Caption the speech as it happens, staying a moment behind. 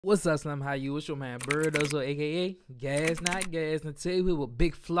What's up, Slim? How you? What's your man, Bird Uzzle, aka Gas Not Gas, and today we with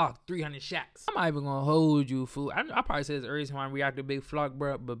Big Flock, 300 Shacks. I'm not even gonna hold you, fool. I probably said this every time I react to Big Flock,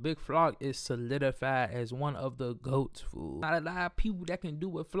 bro, but Big Flock is solidified as one of the GOATs, fool. Not a lot of people that can do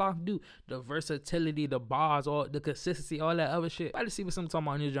what Flock do. The versatility, the bars, all the consistency, all that other shit. About to see what I'm talking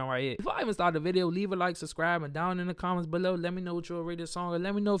about on this joint right here. Before I even start the video, leave a like, subscribe, and down in the comments below, let me know what your rated song, or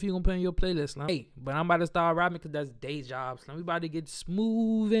let me know if you gonna put in your playlist, Slim. Hey, but I'm about to start rapping because that's day job, Slim. We about to get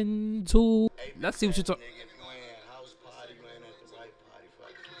smooth into. Let's see what you talk.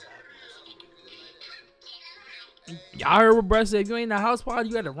 Y'all heard what bruh said? If you ain't in the house party,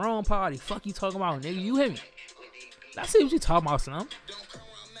 you at the wrong party. Fuck you talking about, nigga. You hear me? Let's see what you talking about, Slim.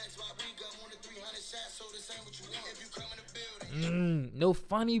 No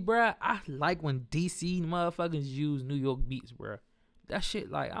funny, bruh. I like when DC motherfuckers use New York beats, bruh. That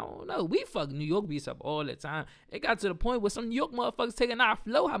shit, like, I don't know. We fuck New York beats up all the time. It got to the point where some New York motherfuckers taking our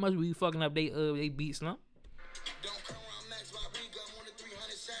flow. How much we fucking up they beats, no?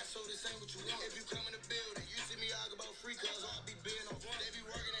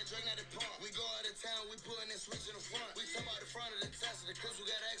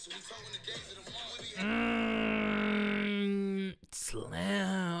 Slim.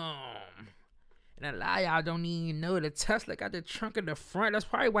 And a lot of y'all don't even know the Tesla got the trunk in the front. That's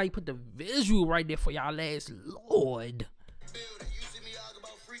probably why he put the visual right there for y'all ass. Lord.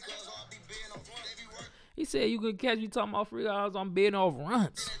 He said you could catch me talking about free cars on bidding off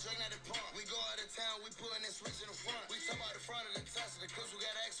runs.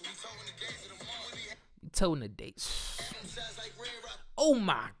 Towing the dates. Oh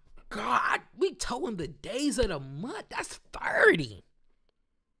my God. We towing the days of the month. That's 30.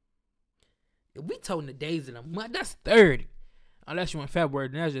 If we told the days of the month, that's 30. Unless you're in February,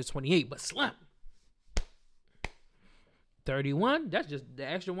 then that's just 28. But Slim, 31, that's just the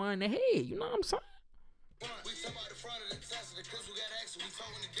extra one in the head. You know what I'm saying? We talk about the front of the Tesla, the kids who got action. We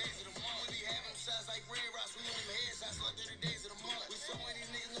told the days of the month. We be having shots like red rocks. We on them headshots like 30 days of the month. We so many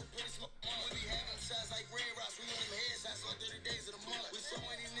niggas no pretty smoke. We be having shots like red rocks. We on them headshots like 30 days of the month. We so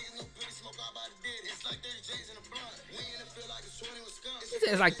many niggas no pretty smoke. All about it dead. It's like 30 J's in the blunt. We in the feel like it's 20 with skunk. He said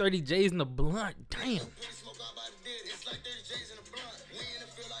it's like 30 J's in the blunt. Damn.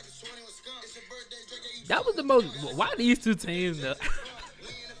 That was the most. Why these two teams though?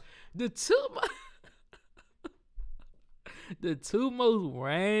 The two most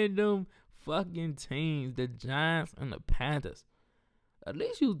random fucking teams, the Giants and the Panthers. At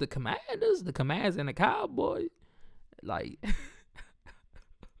least use the Commanders and the Cowboys. Like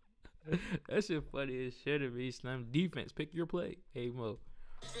that shit funny as shit to me. Slim. Defense, pick your play. Hey Mo.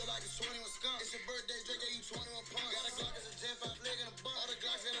 Feel like it's 21 skunk. It's your birthday, Drake gave you 21 punch. Got a Glock as a 10-5 leg in a bun. All the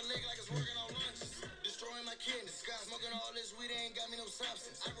Glocks in a leg like it's working on lunches. Destroying my kidneys. Scott smoking all this weed, ain't got me no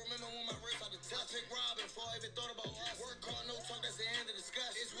substance. I remember when my wrist out the top. Pick Robin before I even thought about us. Work hard, no talk, that's the end of the discuss.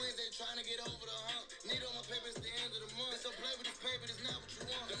 It's Wednesday trying to get over the hump. Need all my papers at the end of the month. So play with this paper, that's not what you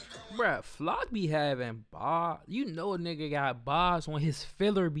want. Bruh, Flock be having bars. You know a nigga got bars when his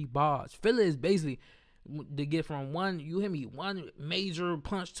filler be bars. Filler is basically to get from one, you hear me, one major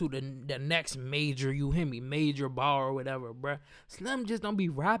punch to the next major, you hear me, major bar or whatever, bruh. Slim just don't be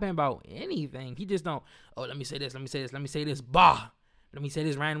rapping about anything. He just don't, oh, let me say this, let me say this, let me say this, bar. Let me say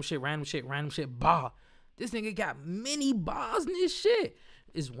this random shit, bar. This nigga got many bars in this shit.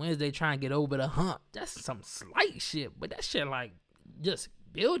 It's Wednesday trying to get over the hump. That's some slight shit, but that shit like just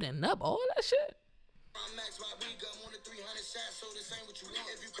building up all that shit. I'm Max, my week, I'm on the 300 shots, so this ain't what you want.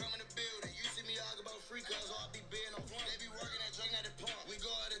 If you come in the building, you see me argue about free cars, I'll be bidding on front. They be working at drink at the pump. We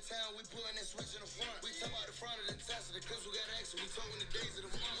go out of town, we putting that switch in the front. We talk about the front of the Tesla, the kids who got action. We told the days of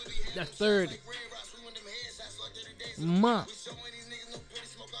the month. We be that's 30 like red rocks, we want them headshots like 30 days of the month. We showing these niggas no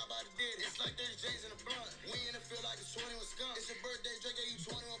pretty smoke, all about it dead. It's like 30 J's in the blunt. We in the feel like it's 20 with skunk. It's your birthday, Drake gave you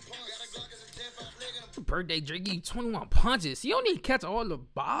 21 punch. Got a Glock as a 10-5 leg in a birthday, Drake gave you 21 punches. You don't need to catch all the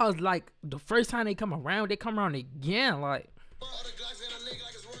bars like the first time they come around, they come around again, like. All the Glocks in a leg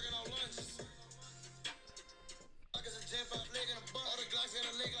like it's working on lunches. Glock is a 10-5 leg in a bun. All the Glocks in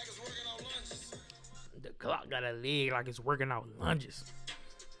a leg like it's working on lunges. The Glock got a leg like it's working out lunges.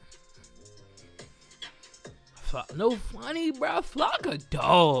 No funny, bro. Flock a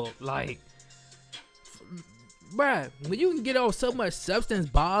dog, like. Bruh, when you can get on so much substance,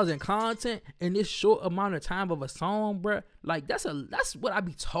 bars, and content in this short amount of time of a song, bruh, like that's what I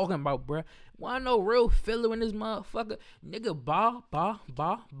be talking about, bruh. Wanna know real filler in this motherfucker? Nigga, ba.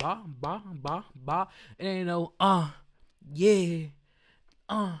 It ain't no, yeah,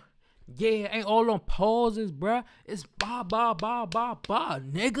 Yeah, ain't all them pauses, bruh. It's ba ba ba ba ba,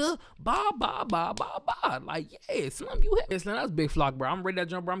 nigga. Ba ba ba ba ba. Like, yeah, Slim, you hit. Yeah, Slim, that's big flock, bro. I'm ready that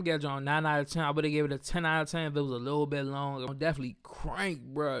jump, bro. I'm getting on 9 out of 10. I would have gave it a 10 out of 10 if it was a little bit long. I'm definitely crank,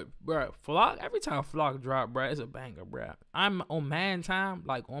 bro. Bro, Flock, every time Flock drop, bro, it's a banger, bro. I'm on man time,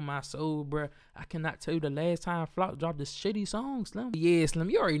 like on my soul, bro. I cannot tell you the last time Flock dropped this shitty song, Slim. Yeah, Slim,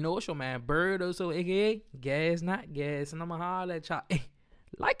 you already know it's your man Bird, also aka Gas Not Gas, and I'ma holler at y'all.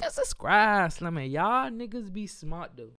 Like and subscribe, Slim, and y'all niggas be smart though.